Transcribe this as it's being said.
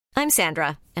I'm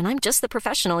Sandra, and I'm just the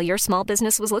professional your small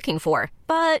business was looking for.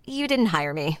 But you didn't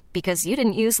hire me because you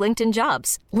didn't use LinkedIn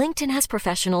Jobs. LinkedIn has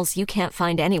professionals you can't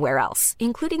find anywhere else,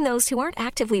 including those who aren't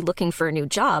actively looking for a new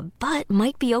job, but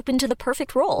might be open to the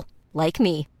perfect role, like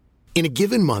me. In a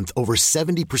given month, over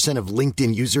 70% of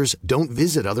LinkedIn users don't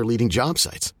visit other leading job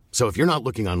sites. So if you're not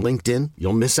looking on LinkedIn,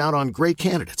 you'll miss out on great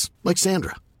candidates like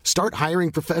Sandra. Start hiring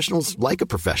professionals like a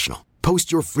professional.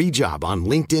 Post your free job on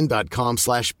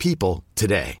linkedin.com/people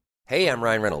today. Hey, I'm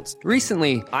Ryan Reynolds.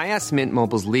 Recently, I asked Mint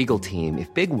Mobile's legal team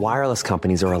if big wireless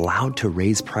companies are allowed to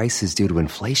raise prices due to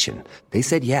inflation. They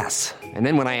said yes. And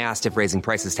then when I asked if raising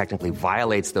prices technically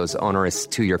violates those onerous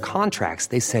two-year contracts,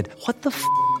 they said, "What the f***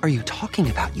 are you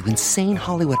talking about, you insane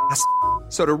Hollywood ass?"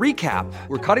 So to recap,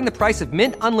 we're cutting the price of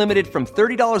Mint Unlimited from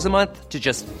 $30 a month to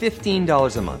just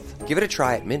 $15 a month. Give it a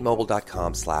try at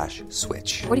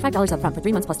mintmobile.com/switch. $45 up front for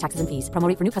 3 months plus taxes and fees. Promo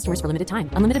rate for new customers for limited time.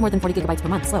 Unlimited more than 40 gigabytes per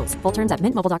month. Slows full terms at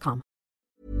mintmobile.com.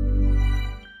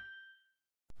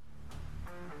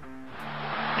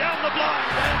 Down the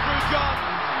blind, Andrew John.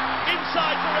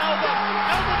 Inside for Albert.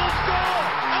 Albert will score.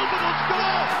 Albert will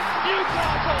score.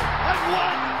 Newcastle have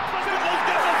won. Fiddler's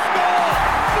going to score.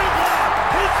 Fiddler,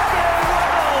 it's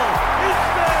farewell. It's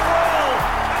farewell.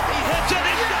 And he hits it.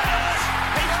 He's got it.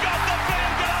 He's got the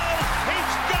field goal.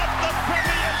 He's got the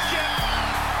premiership.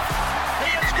 He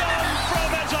has gone from,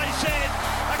 as I said,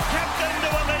 a captain to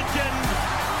a legend,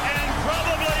 and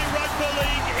probably rugby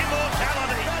league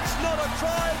immortality. That's not a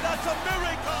try. That's a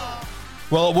miracle.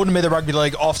 Well, it wouldn't be the rugby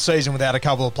league off-season without a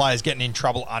couple of players getting in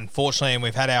trouble, unfortunately, and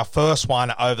we've had our first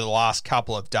one over the last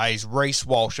couple of days. Reece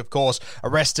Walsh, of course,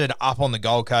 arrested up on the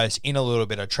Gold Coast in a little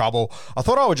bit of trouble. I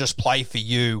thought I would just play for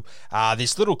you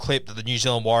this little clip that the New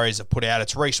Zealand Warriors have put out.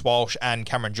 It's Reece Walsh and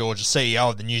Cameron George, the CEO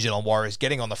of the New Zealand Warriors,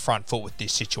 getting on the front foot with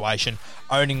this situation,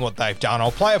 owning what they've done.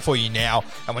 I'll play it for you now,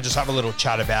 and we'll just have a little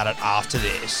chat about it after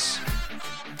this.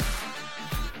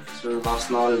 So last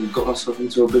night I got myself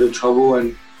into a bit of trouble,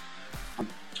 and I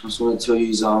just want to tell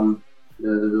you the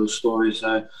real story.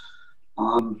 So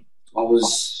I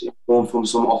was informed from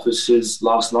some officers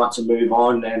last night to move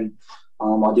on, and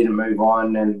I didn't move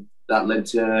on, and that led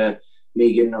to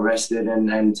me getting arrested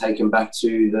and taken back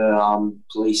to the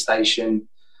police station.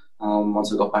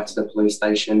 Once I got back to the police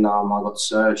station, I got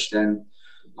searched, and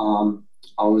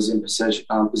I was in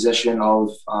possession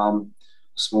of a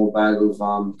small bag of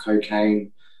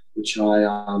cocaine, which I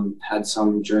had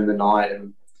some during the night,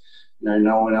 and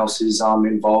no one else is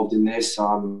involved in this.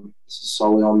 This is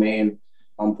solely on me, and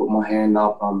I'm putting my hand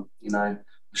up. I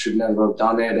should never have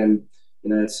done it, and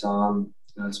it's a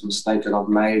mistake that I've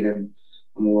made, and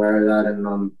I'm aware of that, and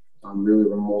I'm really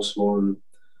remorseful, and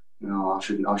I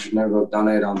should never have done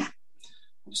it. I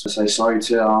just say sorry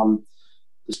to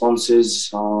the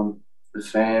sponsors, the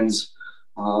fans,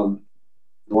 the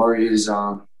Warriors.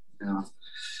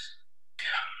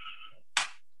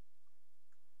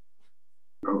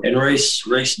 And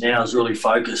Reece now is really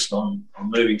focused on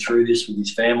moving through this with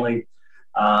his family.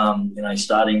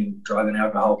 Starting drug and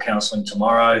alcohol counselling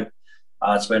tomorrow.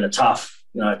 It's been a tough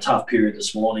period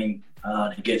this morning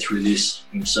to get through this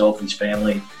himself, his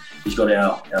family. He's got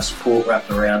our support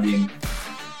wrapped around him.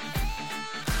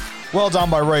 Well done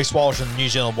by Reece Walsh and the New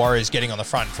Zealand Warriors getting on the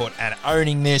front foot and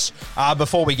owning this.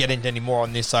 Before we get into any more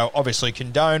on this, though, obviously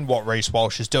condone what Reece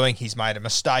Walsh is doing. He's made a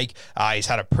mistake. He's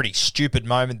had a pretty stupid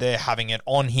moment there, having it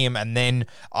on him and then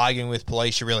arguing with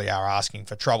police. You really are asking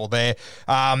for trouble there.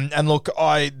 And look,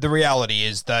 the reality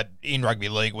is that in rugby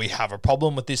league, we have a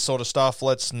problem with this sort of stuff.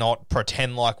 Let's not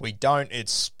pretend like we don't.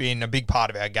 It's been a big part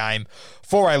of our game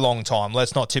for a long time.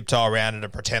 Let's not tiptoe around it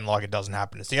and pretend like it doesn't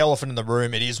happen. It's the elephant in the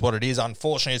room. It is what it is.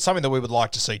 Unfortunately, it's something that we would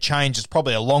like to see change. It's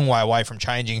probably a long way away from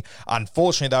changing.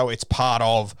 Unfortunately, though, it's part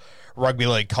of rugby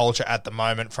league culture at the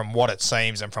moment from what it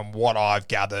seems and from what I've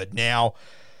gathered. Now,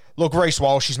 look, Reece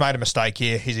Walsh, he's made a mistake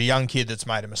here. He's a young kid that's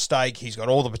made a mistake. He's got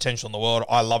all the potential in the world.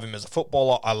 I love him as a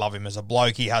footballer. I love him as a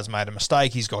bloke. He has made a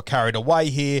mistake. He's got carried away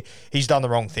here. He's done the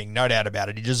wrong thing, no doubt about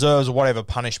it. He deserves whatever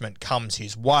punishment comes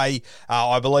his way.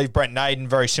 I believe Brent Naden,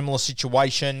 very similar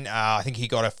situation. I think he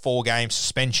got a 4-game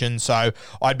suspension, so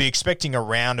I'd be expecting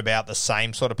around about the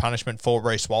same sort of punishment for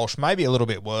Reece Walsh, maybe a little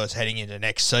bit worse heading into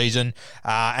next season.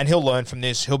 And he'll learn from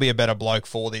this. He'll be a better bloke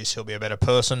for this. He'll be a better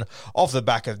person off the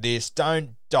back of this.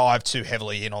 Don't dive too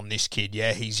heavily in on this kid.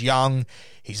 Yeah, he's young.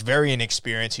 He's very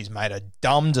inexperienced. He's made a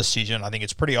dumb decision. I think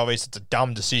it's pretty obvious it's a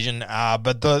dumb decision.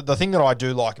 But the thing that I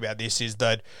do like about this is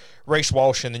that Reece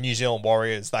Walsh and the New Zealand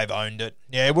Warriors, they've owned it.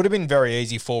 Yeah, it would have been very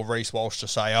easy for Reece Walsh to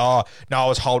say, oh, no, I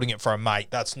was holding it for a mate.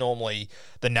 That's normally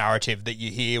the narrative that you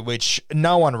hear, which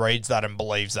no one reads that and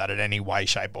believes that in any way,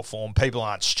 shape or form. People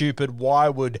aren't stupid. Why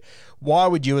would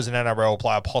you as an NRL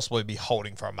player possibly be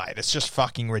holding for a mate? It's just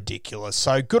fucking ridiculous.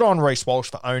 So good on Reece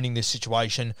Walsh for owning this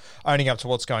situation, owning up to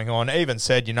what's going on. Even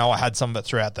said, I had some of it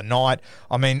throughout the night.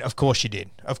 I mean, of course you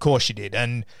did. Of course you did.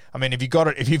 And I mean, if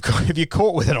you're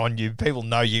caught with it on you, people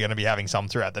know you're going to be having some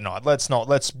throughout the night.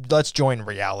 Let's join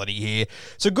reality here.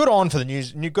 So good on the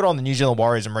New Zealand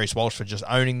Warriors and Reece Walsh for just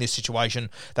owning this situation.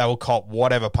 They will cop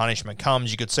whatever punishment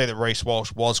comes. You could see that Reece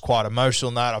Walsh was quite emotional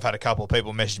in that. I've had a couple of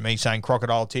people message me saying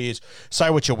crocodile tears. Say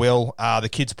what you will. The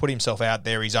kid's put himself out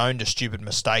there. He's owned a stupid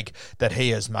mistake that he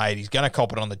has made. He's going to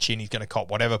cop it on the chin. He's going to cop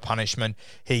whatever punishment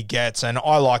he gets. And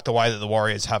I like the way that the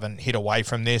Warriors haven't hid away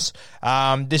from this.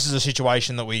 This is a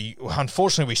situation that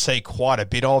unfortunately we see quite a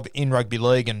bit of in rugby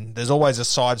league, and there's always a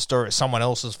side story. It's someone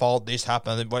else's fault. This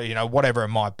happened, whatever it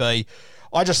might be.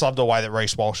 I just love the way that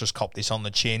Reece Walsh has copped this on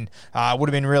the chin. Would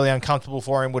have been really uncomfortable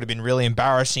for him, would have been really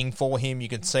embarrassing for him. You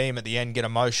can see him at the end get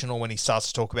emotional when he starts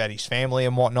to talk about his family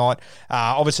and whatnot.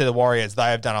 Obviously, the Warriors,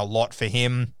 they have done a lot for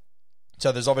him.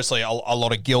 So there's obviously a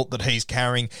lot of guilt that he's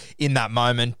carrying in that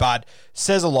moment, but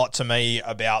says a lot to me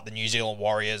about the New Zealand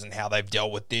Warriors and how they've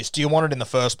dealt with this. Do you want it in the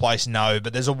first place? No,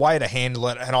 but there's a way to handle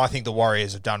it, and I think the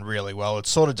Warriors have done really well. It's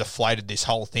sort of deflated this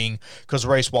whole thing because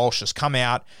Reece Walsh has come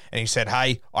out and he said,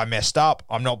 hey, I messed up.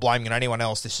 I'm not blaming anyone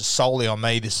else. This is solely on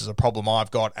me. This is a problem I've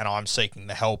got, and I'm seeking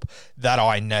the help that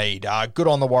I need. Good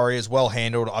on the Warriors, well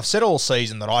handled. I've said all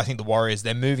season that I think the Warriors,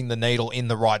 they're moving the needle in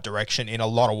the right direction in a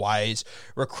lot of ways.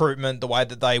 Recruitment, the way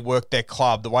that they work their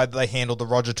club, the way that they handled the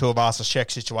Roger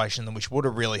Tuivasa-Sheck situation, which would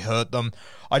have really hurt them.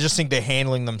 I just think they're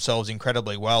handling themselves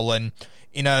incredibly well. And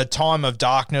in a time of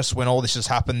darkness when all this has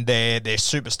happened, their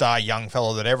superstar young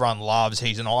fellow that everyone loves,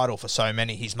 he's an idol for so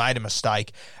many, he's made a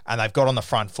mistake, and they've got on the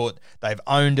front foot. They've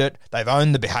owned it. They've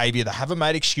owned the behaviour. They haven't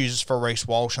made excuses for Reece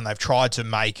Walsh, and they've tried to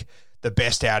make the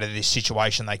best out of this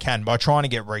situation they can by trying to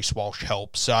get Reece Walsh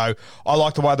help. So I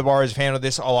like the way the Warriors have handled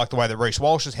this. I like the way that Reece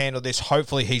Walsh has handled this.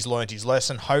 Hopefully he's learned his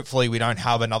lesson. Hopefully we don't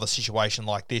have another situation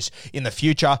like this in the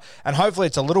future. And hopefully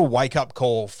it's a little wake-up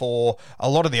call for a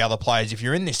lot of the other players. If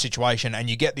you're in this situation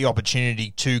and you get the opportunity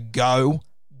to go.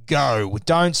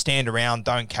 Don't stand around.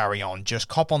 Don't carry on. Just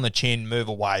cop on the chin, move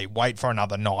away, wait for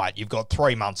another night. You've got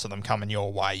 3 months of them coming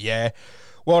your way, yeah?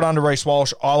 Well done to Reece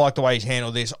Walsh. I like the way he's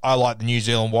handled this. I like the New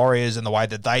Zealand Warriors and the way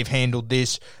that they've handled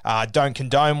this. Don't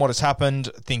condone what has happened.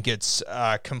 I think it's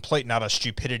complete and utter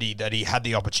stupidity that he had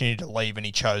the opportunity to leave and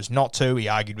he chose not to. He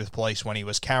argued with police when he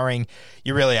was carrying.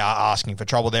 You really are asking for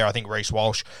trouble there. I think Reece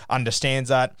Walsh understands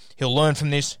that. He'll learn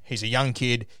from this. He's a young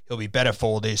kid. He'll be better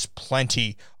for this.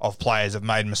 Plenty of players have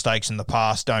made mistakes in the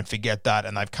past. Don't forget that.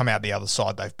 And they've come out the other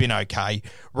side. They've been okay.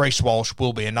 Reece Walsh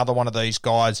will be another one of these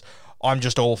guys. I'm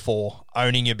just all for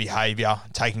owning your behaviour,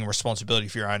 taking responsibility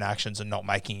for your own actions and not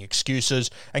making excuses.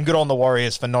 And good on the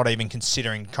Warriors for not even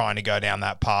considering trying to go down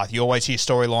that path. You always hear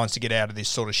storylines to get out of this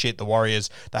sort of shit. The Warriors,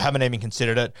 they haven't even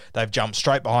considered it. They've jumped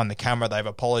straight behind the camera. They've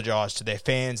apologised to their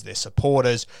fans, their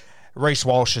supporters. Reece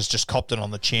Walsh has just copped it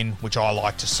on the chin, which I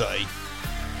like to see.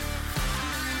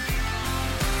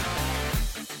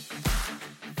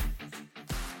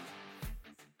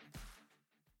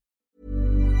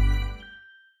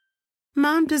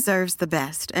 Mom deserves the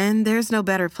best, and there's no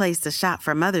better place to shop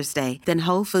for Mother's Day than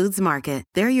Whole Foods Market.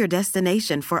 They're your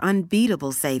destination for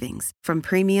unbeatable savings, from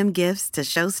premium gifts to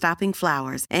show-stopping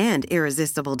flowers and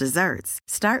irresistible desserts.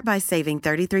 Start by saving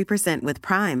 33% with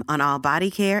Prime on all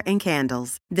body care and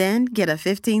candles. Then get a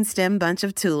 15-stem bunch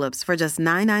of tulips for just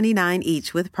 $9.99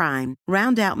 each with Prime.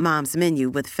 Round out Mom's menu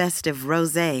with festive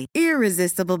rosé,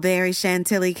 irresistible berry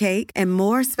chantilly cake, and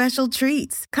more special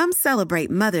treats. Come celebrate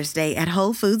Mother's Day at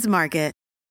Whole Foods Market.